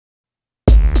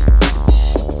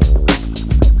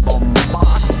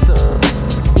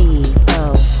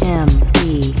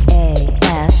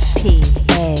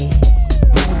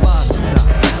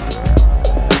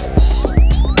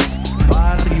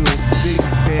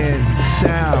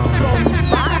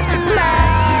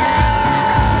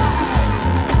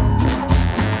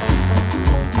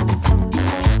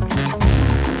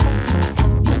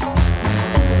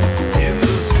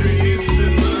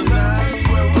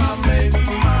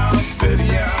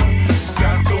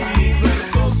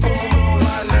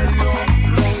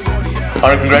I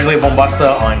want to congratulate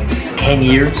Bombasta on 10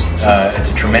 years.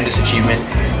 It's a tremendous achievement.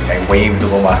 I waved the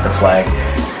Bombasta flag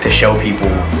to show people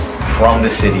from the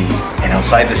city and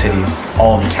outside the city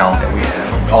all the talent that we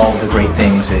have, all the great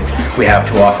things that we have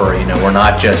to offer. You know, we're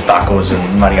not just tacos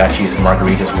and mariachis and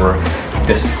margaritas. We're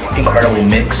this incredible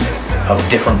mix of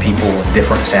different people and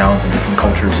different sounds and different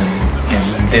cultures.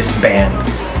 And this band,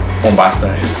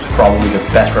 Bombasta, is probably the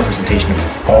best representation of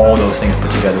all those things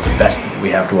put together. The best that we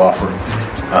have to offer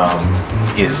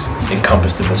is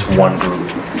encompassed in this one group,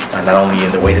 not only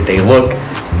in the way that they look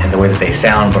and the way that they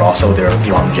sound, but also their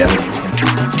longevity.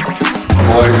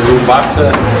 Boys, Bombasta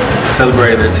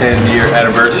celebrated their 10-year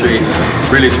anniversary.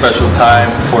 Really special time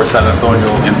for San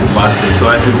Antonio and Bombasta. So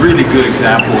it's a really good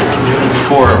example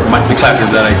for the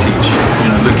classes that I teach.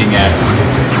 You know, looking at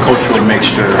cultural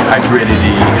mixture,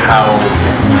 hybridity, how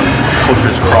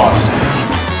cultures cross.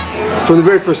 From the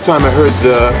very first time I heard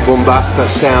the Bombasta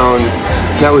sound,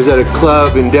 that was at a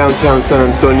club in downtown San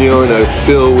Antonio in a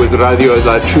bill with Radio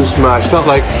La Chusma. I felt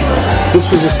like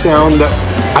this was a sound that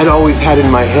I'd always had in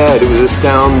my head. It was a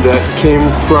sound that came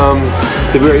from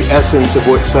the very essence of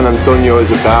what San Antonio is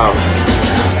about.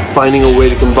 Finding a way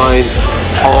to combine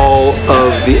all of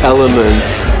the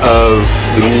elements of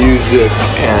the music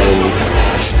and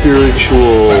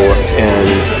spiritual and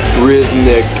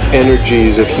rhythmic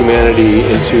energies of humanity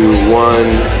into one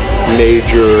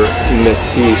major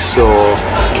mestizo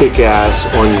kick-ass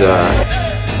onda.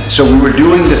 So we were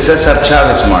doing the Cesar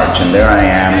Chavez March, and there I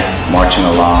am marching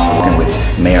along with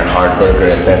Mayor Hardberger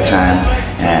at that time,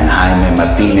 and Jaime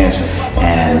Martinez,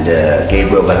 and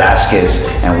Gabriel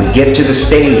Velasquez, and we get to the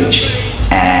stage,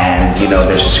 and you know,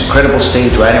 there's this incredible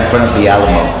stage right in front of the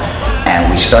Alamo,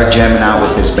 and we start jamming out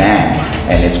with this band,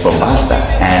 and it's Bombasta.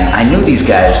 And I knew these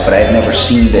guys, but I had never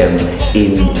seen them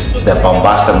in the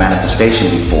Bombasta manifestation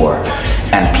before.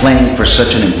 And playing for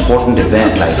such an important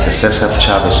event like the Cesar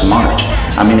Chavez March,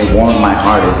 I mean, it warmed my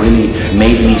heart. It really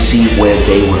made me see where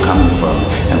they were coming from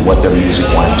and what their music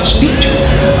wanted to speak to,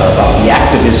 about the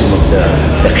activism of the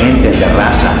gente, the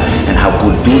raza, and how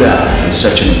cultura is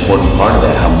such an important part of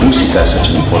that, how música is such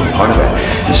an important part of that.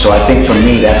 And so I think for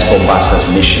me, that's Bombasta's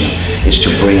mission, is to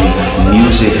bring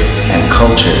music and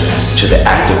culture to the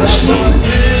activist movement.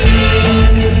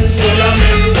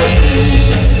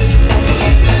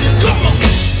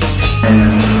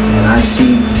 And I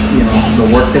see, you know, the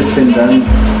work that's been done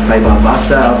by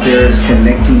Bombasta out there is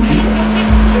connecting people,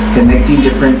 connecting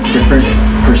different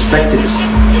perspectives,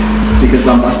 because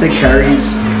Bombasta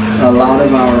carries a lot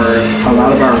of our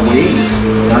ways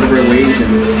and our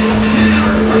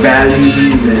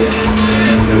values, and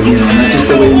you know, not just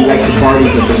the way we like to party,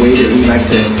 but the way that we like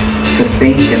to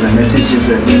think, and the messages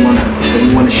that we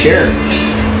want to share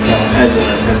as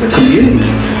a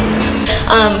community.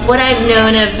 What I've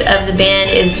known of the band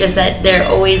is just that they're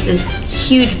always this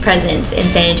huge presence in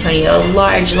San Antonio,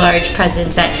 large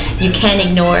presence that you can't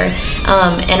ignore.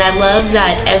 And I love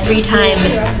that every time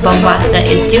Bombasta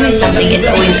is doing something, it's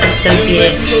always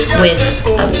associated with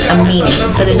a meaning.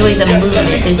 So there's always a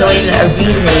movement, there's always a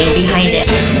reasoning behind it.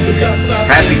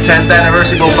 Happy 10th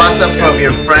anniversary Bombasta from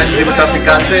your friends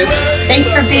Librotraficantes.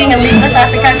 Thanks for being a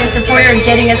Librotraficantes supporter and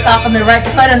getting us off on the right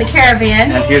foot on the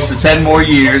Caribbean. And here's to 10 more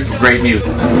years of great music.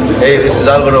 Hey, this is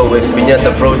Alvaro with Piñata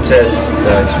Protest.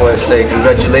 I just want to say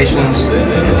congratulations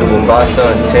to Bombasta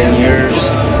on 10 years.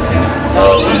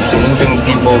 Moving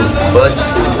people's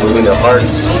butts, moving their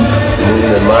hearts, moving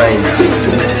their minds.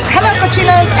 Hello,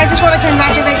 Cochinos. I just want to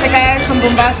congratulate the guys from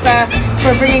Bombasta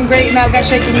for bringing great Nalga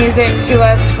shaking music to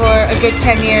us for a good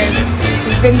 10 years.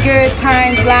 It's been good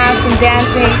times, laughs, and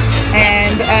dancing,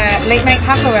 and late night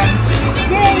taco runs.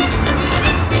 Yay!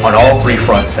 On all three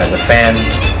fronts, as a fan,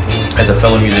 as a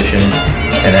fellow musician,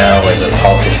 and now as a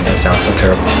politician, that sounds so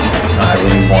terrible. I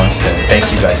really want to thank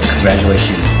you guys and congratulate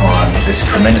you on this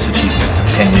tremendous achievement of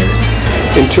 10 years.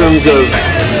 In terms of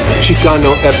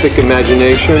Chicano epic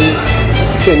imagination,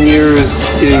 10 years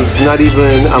is not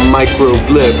even a micro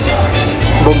blip.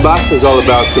 Bombasta is all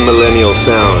about the millennial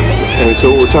sound. And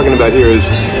so what we're talking about here is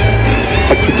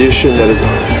a tradition that is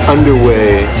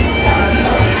underway,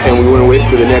 and we want to wait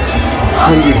for the next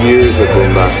 100 years of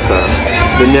Bombasta,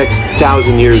 the next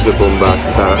 1,000 years of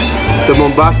Bombasta. The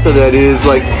Bombasta that is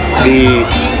like the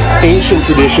ancient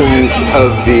traditions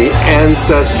of the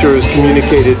ancestors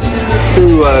communicated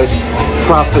through us,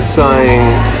 prophesying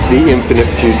the infinite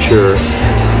future.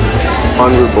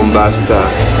 Onward Bombasta,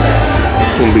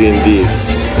 un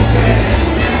brindis.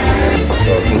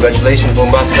 So congratulations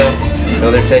Bombasta,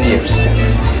 another 10 years.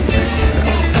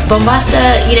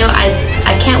 Bombasta, you know,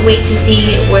 I can't wait to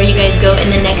see where you guys go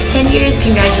in the next 10 years.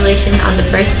 Congratulations on the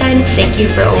first 10. Thank you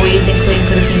for always including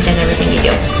Pinche in everything you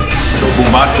do. So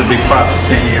Bombasta, big props,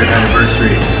 10-year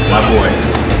anniversary, my boys.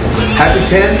 Happy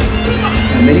 10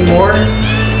 and many more,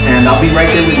 and I'll be right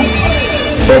there with you.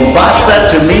 Bombasta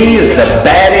to me is the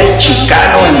baddest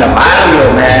Chicano in the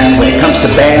Barrio, man. When it comes to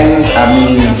bands, I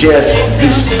mean, just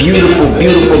this beautiful,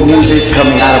 beautiful music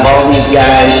coming out of all these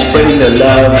guys, spreading their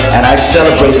love, and I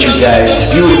celebrate you guys.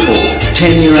 Beautiful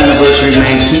 10-year anniversary,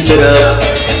 man. Keep it up.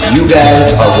 You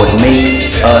guys are what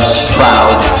make us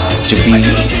proud to be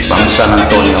from San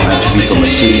Antonio and to be from a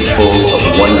city full of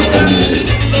wonderful music.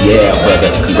 Yeah, brother.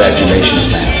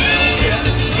 Congratulations, man.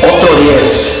 Otro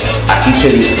 10. Aquí se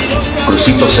dice.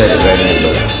 Crucito se regresa.